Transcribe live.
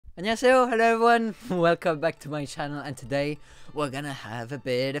안녕하세요, hello everyone, welcome back to my channel, and today we're gonna have a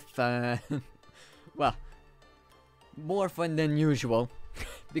bit of fun. Well, more fun than usual,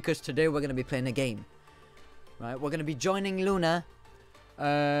 because today we're gonna be playing a game. Right, we're gonna be joining Luna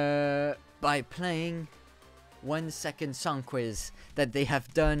by playing 1 second song quiz that they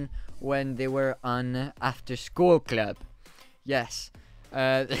have done when they were on After School Club. Yes,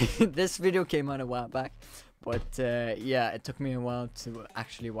 this video came out a while back. But yeah, it took me a while to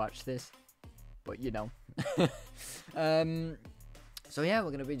actually watch this, but you know. So yeah,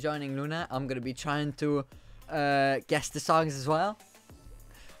 we're gonna be joining Luna. I'm gonna be trying to guess the songs as well,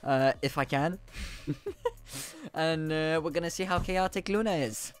 if I can. And we're gonna see how chaotic Luna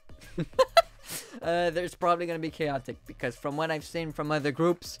is. There's probably gonna be chaotic, because from what I've seen from other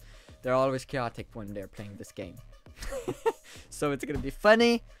groups, they're always chaotic when they're playing this game. So it's gonna be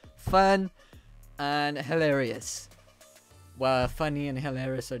funny, fun, and hilarious. Well, funny and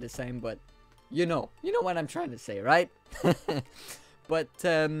hilarious are the same, but you know what I'm trying to say, right? But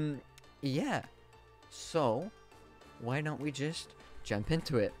yeah, so why don't we just jump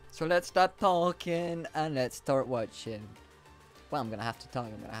into it? So let's stop talking and let's start watching. Well, I'm gonna have to talk,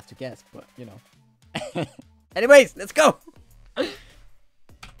 I'm gonna have to guess, but you know. Anyways, let's go.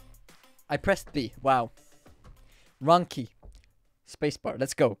 I pressed B. Wow, wrong key. Spacebar.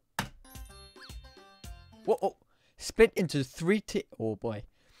 Let's go. Whoa, oh. Split into 3 oh boy.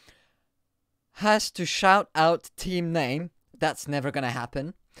 Has to shout out team name. That's never gonna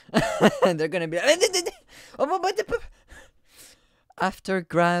happen. They're gonna be like, after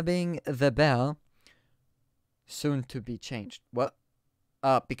grabbing the bell. Soon to be changed. What?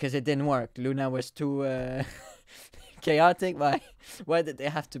 Because it didn't work. Luna was too chaotic. Why did they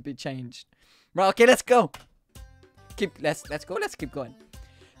have to be changed? Right, okay, let's go. Let's go. Let's keep going.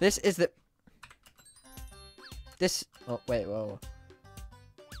 This is the. Oh wait, whoa.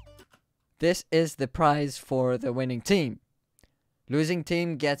 This is the prize for the winning team. Losing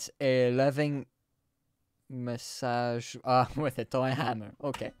team gets a loving massage with a toy hammer.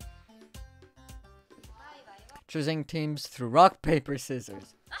 Okay. Choosing teams through rock, paper,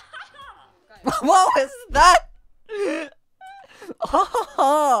 scissors. What was that?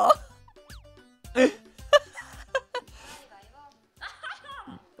 Oh.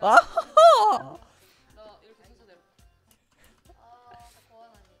 Oh.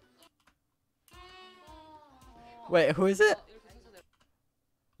 Wait, who is it?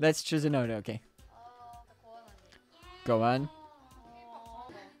 Let's choose an order, okay. Go on.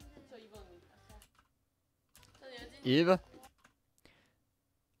 Eve.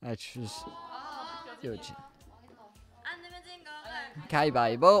 I choose Yojin.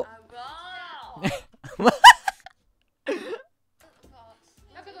 가위바위보.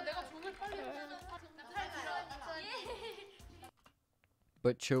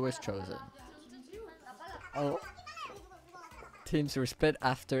 But Chu was chosen. Oh. Teams were split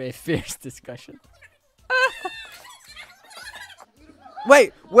after a fierce discussion.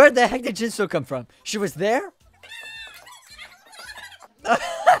 Wait, where the heck did Jinso come from? She was there?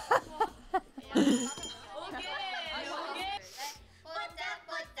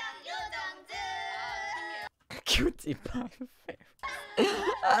 Cutie pie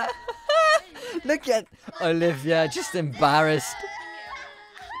fair. Look at Olivia, just embarrassed.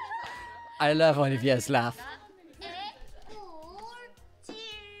 I love Olivia's laugh.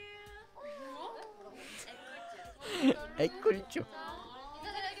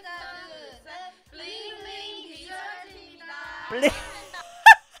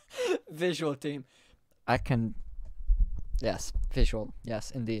 Visual team. I can. Yes, visual.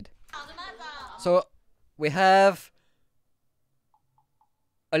 Yes, indeed. So we have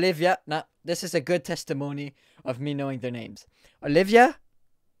Olivia. Now, this is a good testimony of me knowing their names. Olivia,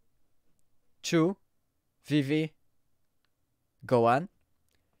 Chu, Vivi, Goan,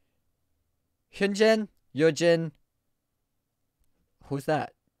 Hyunjin, Yojin. Who's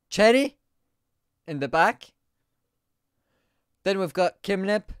that? Cherry in the back. Then we've got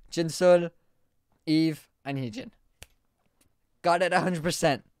Kimnip, Jinsul, Eve, and Heejin. Got it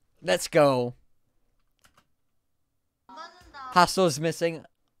 100%. Let's go. Hassle's missing,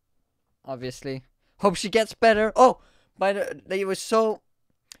 obviously. Hope she gets better. Oh, by the it was so.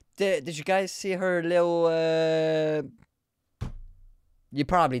 Did you guys see her little? You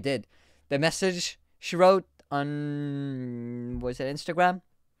probably did. The message she wrote on, was it Instagram?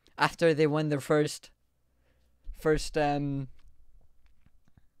 After they won their first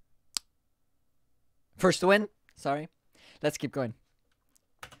win. Sorry. Let's keep going.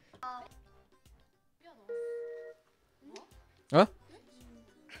 Huh?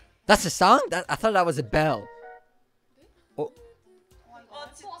 That's a song? I thought that was a bell. Oh.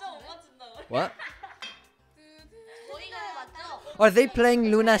 What? Are they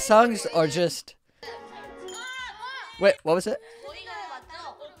playing Luna songs or just... Wait, what was it?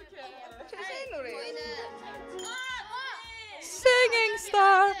 Singing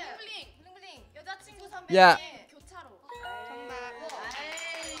star. Yeah.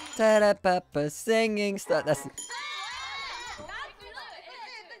 Ta-da-pa-pa, singing star. That's...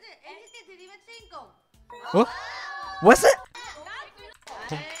 What? Was it?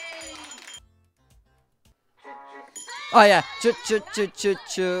 Oh yeah. Chew.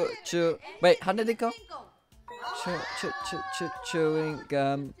 Wait, how did it go? Chewing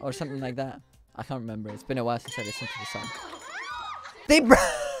gum or something like that. I can't remember. It's been a while since I listened to the song.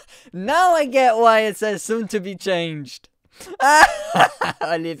 Now I get why it says soon to be changed.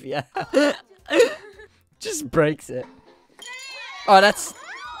 Olivia just breaks it. Oh, that's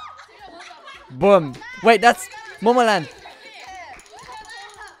boom. Wait, that's Momoland.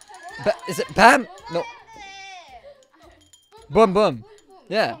 Is it Bam? No. Boom boom.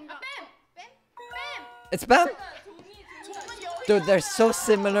 Yeah. It's Bam. Dude, they're so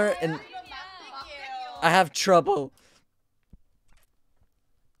similar and I have trouble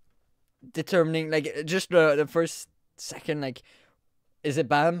determining, like, just the first second, like, is it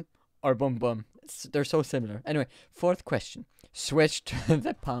Bam or Boom Boom? They're so similar. Anyway, fourth question. Switch to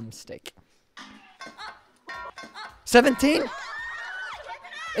the palm stick. 17?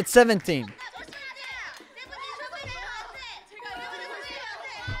 It's 17.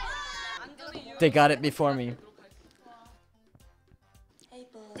 They got it before me.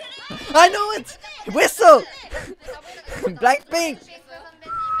 I know it! Whistle! Blackpink!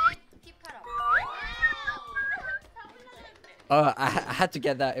 Oh, I had to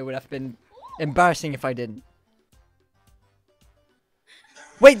get that. It would have been embarrassing if I didn't.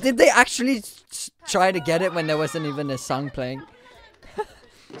 Wait, did they actually try to get it when there wasn't even a song playing?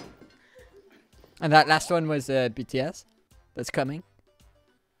 And that last one was BTS. That's coming.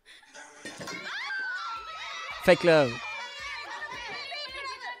 Fake love.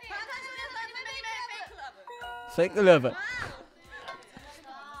 Fake love.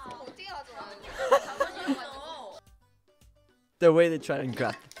 The way they try and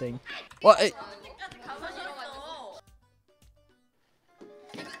grab the thing. What?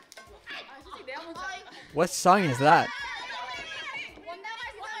 What song is that?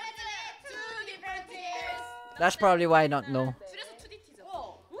 That's probably why I don't know.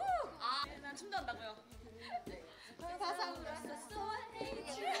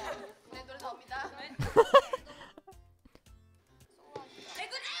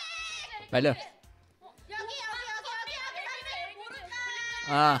 말려.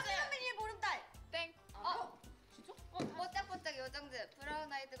 아. 땡. 뽀짝뽀짝 요정즈 브라운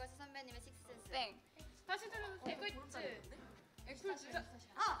아이드 걸스 선배님의 식스센스. 땡. 다시 들어도 에클즈.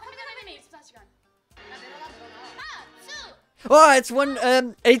 선배님의 24시간. Oh, it's one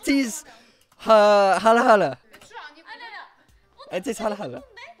 80s hala hala. 80s hala hala.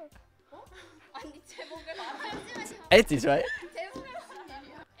 80s, right?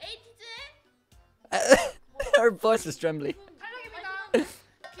 Her voice is trembling.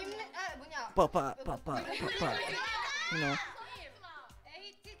 Papa. You know.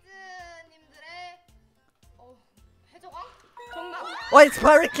 Oh, it's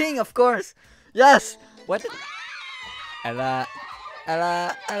Pirate King, of course. Yes. What? Ella,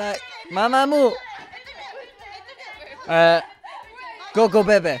 Mamamoo. Go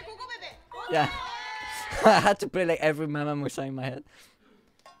Bebe. Yeah. I had to play like every Mamamoo song in my head.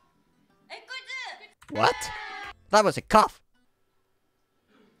 What? That was a cough.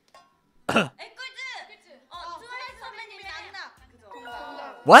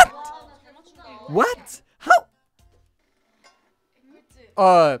 What? What? How?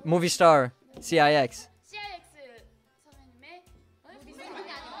 Movie star. CIX.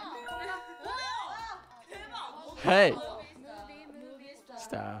 Hey.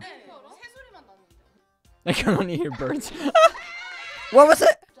 Stop. I can only hear birds. What was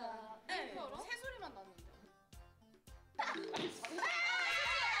it?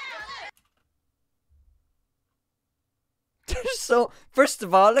 So, first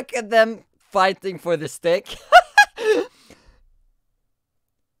of all, look at them fighting for the stick.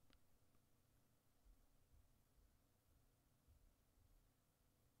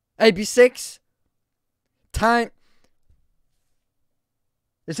 AB6. Time.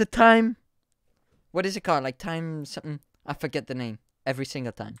 Is it time? What is it called? Like time something? I forget the name. Every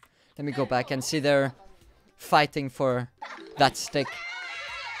single time. Let me go back and see they're fighting for that stick.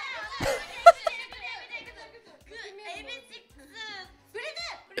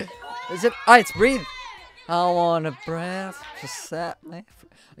 Is it? Oh, it's breathe. I want a breath to set me free.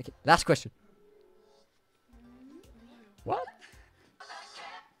 Okay, last question. What?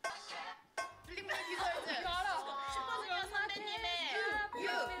 슈퍼주니어 선배님의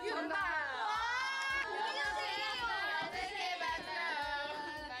정답.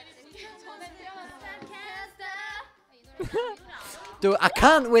 Dude, I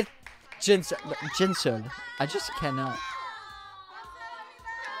can't with Jinsung. I just cannot.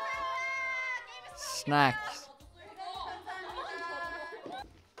 Snacks.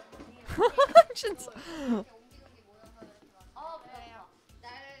 Jinsung.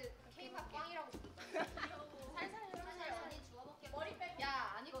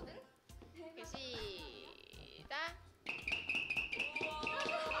 야 아니거든. 시작.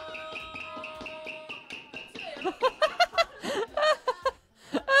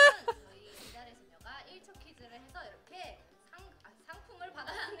 저희 이달의 소녀가 1초 퀴즈를 해서 이렇게 상품을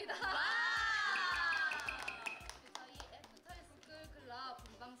받아야 합니다. 저희 애프터스쿨 클럽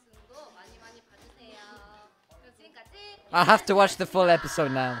본방송도 많이 봐주세요. 그럼 지금까지 I have to watch the full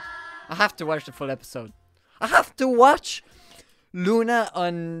episode now. I have to watch the full episode. I have to watch Luna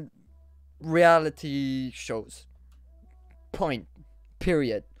on reality shows. Point.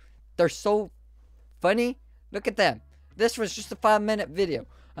 Period. They're so funny. Look at them. This was just a 5-minute video,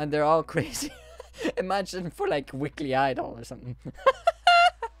 and they're all crazy. Imagine for like Weekly Idol or something.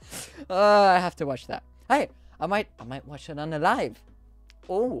 I have to watch that. Hey, I might watch it on a live.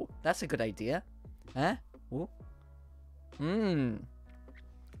 Oh, that's a good idea. Huh? Oh.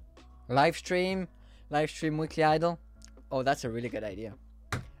 Live stream Weekly Idol. Oh, that's a really good idea.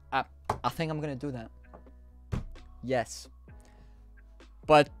 I think I'm gonna do that. Yes.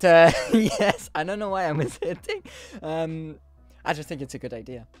 But yes, I don't know why I'm hesitating. I just think it's a good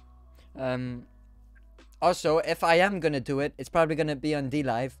idea. Also, if I am gonna do it, it's probably gonna be on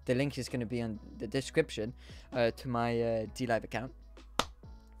DLive. The link is gonna be on the description to my DLive account.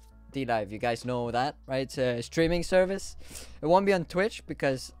 DLive, you guys know that, right? It's a streaming service. It won't be on Twitch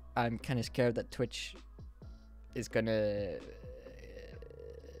because I'm kind of scared that Twitch is gonna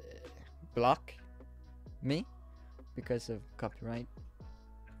block me because of copyright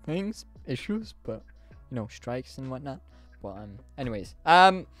issues, but you know, strikes and whatnot. But anyways,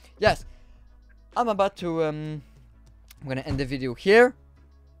 yes, I'm about to I'm gonna end the video here.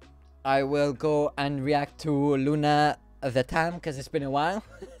 I will go and react to Luna the Tam because it's been a while.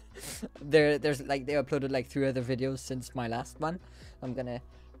 There's like they uploaded like 3 other videos since my last one. I'm gonna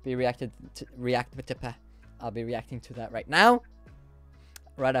be I'll be reacting to that right now.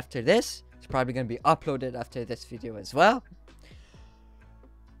 Right after this, it's probably gonna be uploaded after this video as well.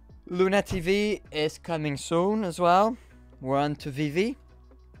 Loona TV is coming soon as well. We're on to VV.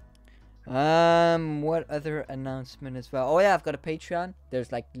 What other announcement as well? Oh yeah, I've got a Patreon.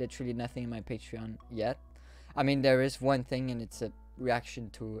 There's like literally nothing in my Patreon yet. I mean, there is one thing, and it's a reaction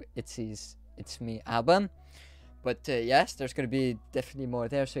to Itzy's It's Me album. But yes, there's gonna be definitely more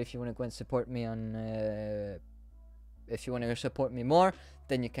there. So if you want to go and support me on, if you want to support me more,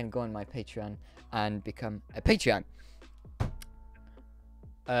 then you can go on my Patreon and become a Patreon.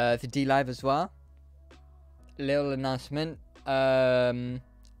 The DLive as well. Little announcement.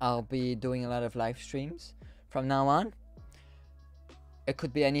 I'll be doing a lot of live streams from now on. It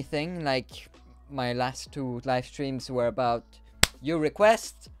could be anything. Like my last 2 live streams were about you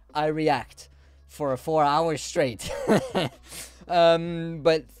request, I react for 4 hours straight.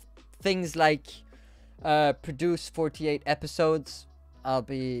 But things like produce 48 episodes, I'll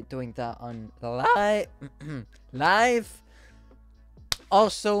be doing that on live.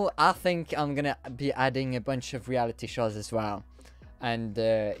 Also, I think I'm gonna be adding a bunch of reality shows as well. And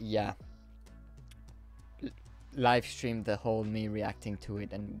yeah, live stream the whole me reacting to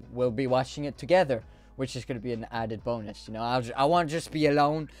it, and we'll be watching it together, which is gonna be an added bonus. You know, I won't just be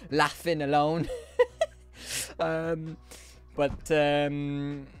alone, laughing alone.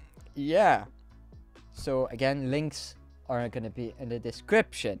 Yeah. So again, links are gonna be in the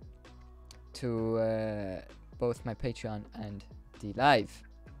description to both my Patreon and DLive.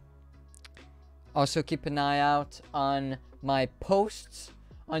 Also keep an eye out on my posts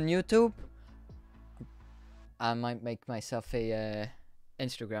on YouTube. I might make myself a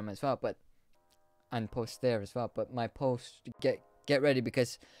Instagram as well, and post there as well. But my post, get ready,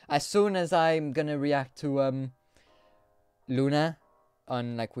 because as soon as I'm gonna react to Loona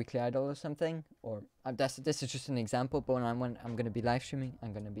on like Weekly Idol or something, or this is just an example, but when I'm gonna be live streaming,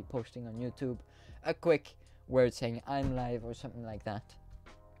 I'm gonna be posting on YouTube a quick word saying I'm live or something like that,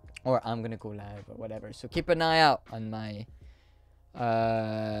 or I'm gonna go live or whatever. So keep an eye out on my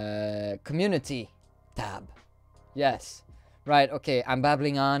community tab. Yes, right, okay, I'm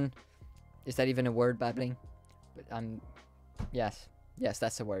babbling on. Is that even a word, babbling? But yes, Yes,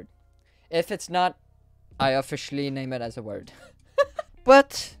 that's a word. If it's not, I officially name it as a word.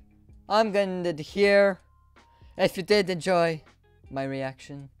 But I'm gonna end it here. If you did enjoy my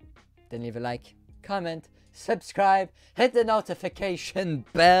reaction, then leave a like, comment, subscribe, hit the notification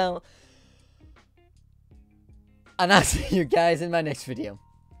bell. And I'll see you guys in my next video.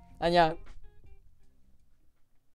 And yeah.